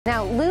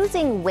Now,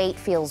 losing weight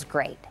feels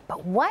great,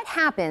 but what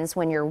happens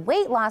when your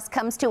weight loss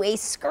comes to a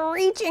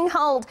screeching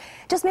halt,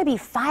 just maybe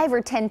 5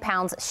 or 10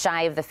 pounds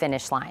shy of the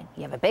finish line?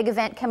 You have a big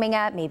event coming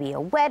up, maybe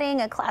a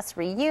wedding, a class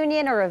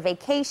reunion, or a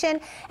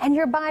vacation, and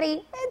your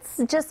body,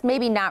 it's just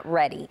maybe not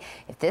ready.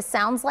 If this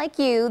sounds like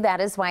you, that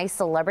is why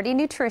celebrity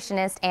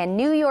nutritionist and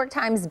New York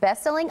Times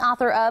bestselling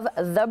author of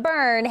The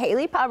Burn,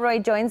 Haylie Pomroy,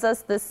 joins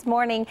us this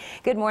morning.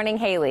 Good morning,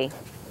 Haylie.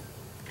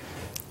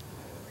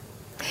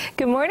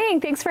 Good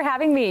morning. Thanks for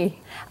having me.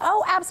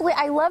 Oh, absolutely.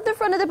 I love the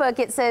front of the book.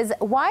 It says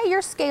why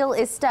your scale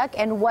is stuck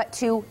and what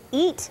to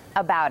eat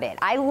about it.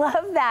 I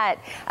love that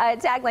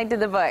tagline to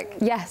the book.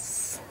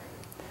 Yes.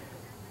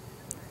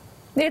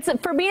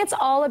 For me, it's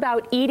all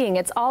about eating.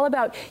 It's all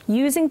about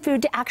using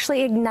food to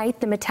actually ignite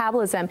the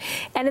metabolism.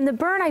 And in The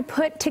Burn, I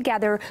put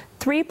together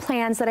 3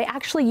 plans that I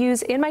actually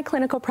use in my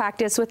clinical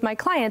practice with my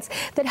clients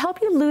that help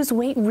you lose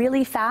weight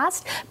really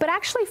fast, but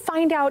actually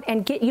find out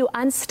and get you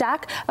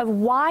unstuck of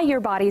why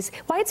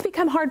it's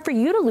become hard for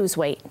you to lose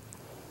weight.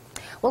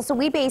 Well, so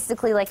we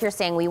basically, like you're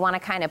saying, we want to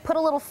kind of put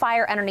a little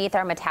fire underneath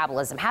our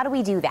metabolism. How do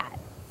we do that?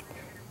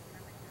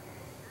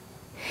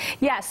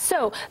 Yes,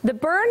 so The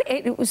Burn,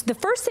 the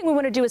first thing we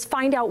want to do is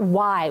find out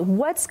why.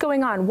 What's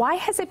going on? Why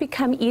has it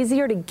become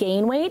easier to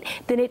gain weight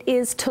than it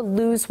is to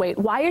lose weight?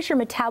 Why is your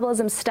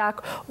metabolism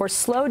stuck or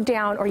slowed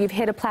down or you've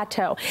hit a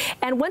plateau?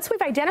 And once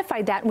we've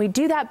identified that, and we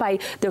do that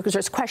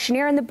there's a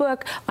questionnaire in the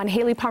book on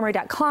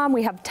HayliePomroy.com.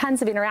 We have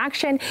tons of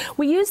interaction.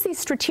 We use these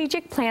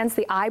strategic plans,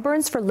 the I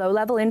burns for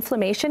low-level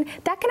inflammation.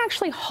 That can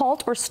actually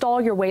halt or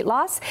stall your weight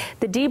loss.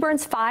 The D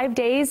burns 5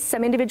 days.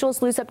 Some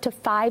individuals lose up to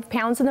 5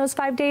 pounds in those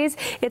 5 days.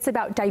 It's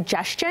about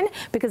digestion,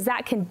 because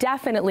that can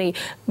definitely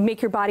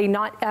make your body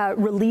not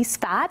release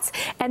fats.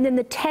 And then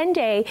the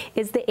 10-day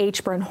is the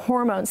H burn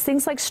hormones,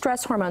 things like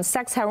stress hormones,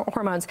 sex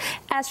hormones,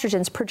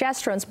 estrogens,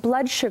 progesterones,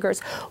 blood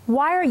sugars.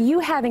 Why are you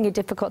having a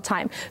difficult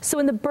time? So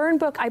in the Burn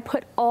book, I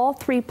put all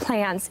 3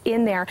 plans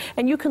in there,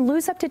 and you can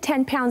lose up to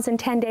 10 pounds in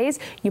 10 days.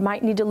 You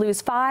might need to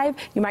lose 5,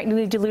 you might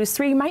need to lose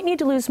 3, you might need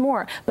to lose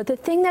more. But the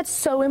thing that's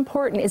so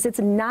important is it's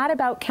not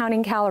about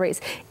counting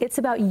calories. It's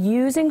about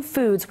using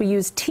foods. We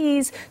use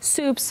teas,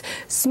 soups,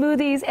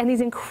 smoothies, and these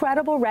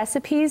incredible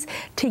recipes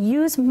to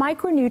use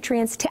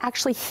micronutrients to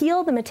actually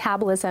heal the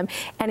metabolism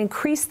and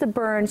increase the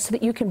burn so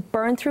that you can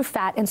burn through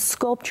fat and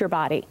sculpt your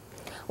body.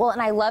 Well,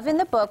 and I love in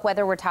the book,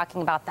 whether we're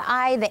talking about the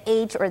I, the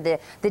H, or the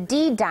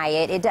D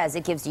diet,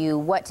 it gives you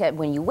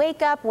when you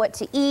wake up, what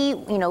to eat,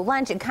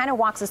 lunch. It kind of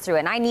walks us through it.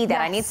 And I need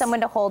that. Yes. I need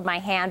someone to hold my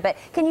hand. But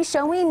can you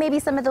show me maybe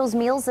some of those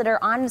meals that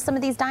are on some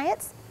of these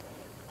diets?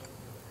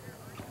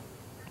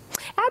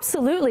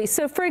 Absolutely.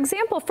 So for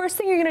example, first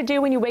thing you're going to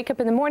do when you wake up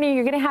in the morning,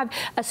 you're going to have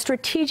a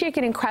strategic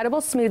and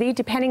incredible smoothie,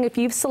 depending if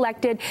you've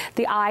selected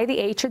the I, the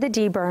H, or the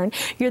D burn.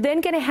 You're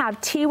then going to have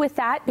tea with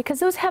that, because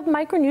those have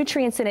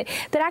micronutrients in it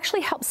that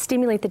actually help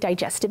stimulate the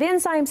digestive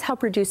enzymes,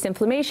 help reduce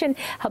inflammation,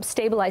 help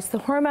stabilize the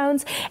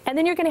hormones. And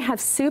then you're going to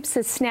have soups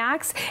as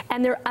snacks,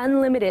 and they're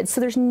unlimited.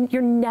 So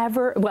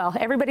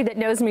everybody that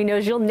knows me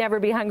knows you'll never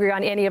be hungry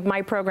on any of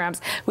my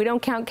programs. We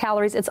don't count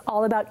calories. It's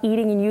all about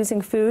eating and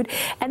using food.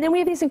 And then we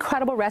have these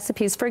incredible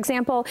recipes. For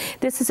example,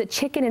 this is a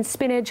chicken and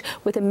spinach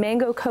with a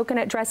mango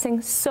coconut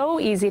dressing. So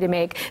easy to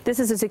make. This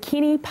is a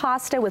zucchini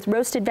pasta with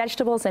roasted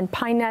vegetables and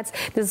pine nuts.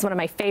 This is one of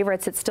my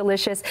favorites. It's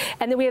delicious.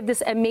 And then we have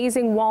this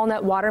amazing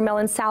walnut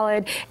watermelon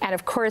salad, and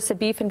of course a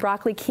beef and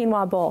broccoli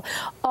quinoa bowl.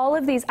 All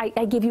of these,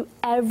 I give you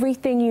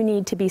everything you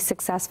need to be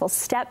successful,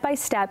 step by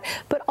step.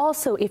 But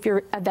also, if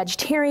you're a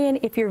vegetarian,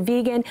 if you're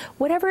vegan,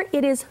 whatever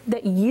it is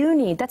that you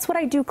need, that's what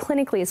I do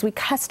clinically, is we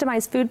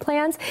customize food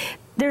plans.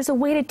 There's a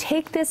way to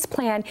take this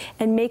plan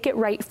and make it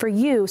right for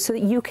you so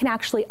that you can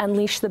actually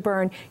unleash the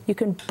burn. You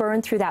can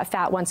burn through that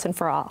fat once and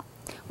for all.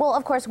 Well,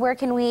 of course, where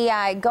can we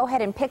go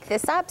ahead and pick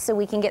this up so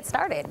we can get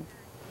started?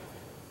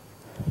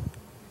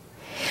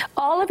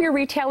 All of your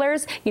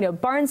retailers,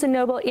 Barnes &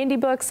 Noble, Indie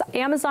Books,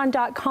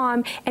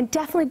 Amazon.com, and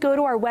definitely go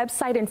to our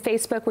website and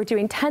Facebook. We're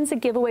doing tons of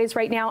giveaways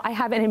right now. I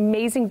have an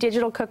amazing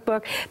digital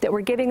cookbook that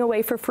we're giving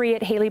away for free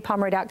at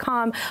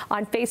HayliePomroy.com.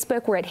 On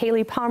Facebook, we're at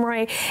Haylie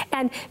Pomroy.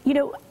 And,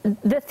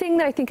 the thing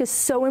that I think is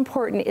so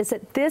important is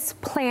that this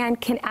plan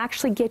can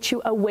actually get you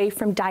away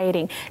from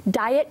dieting.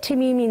 Diet to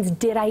me means,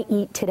 did I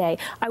eat today?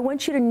 I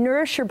want you to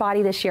nourish your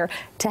body this year.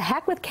 To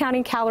heck with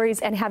counting calories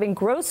and having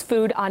gross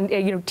food on,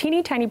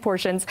 teeny tiny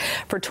portions.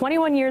 For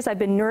 21 years, I've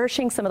been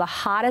nourishing some of the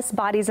hottest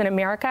bodies in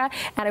America,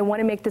 and I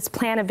want to make this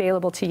plan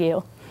available to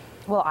you.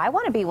 Well, I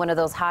want to be one of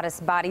those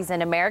hottest bodies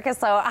in America,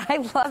 so I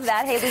love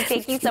that. Haylie,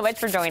 thank you so much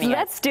for joining us.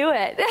 Let's do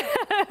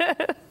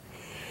it.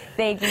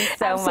 Thank you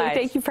so much.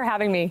 Thank you for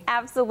having me.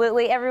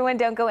 Absolutely. Everyone,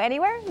 don't go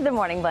anywhere. The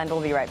Morning Blend will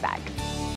be right back.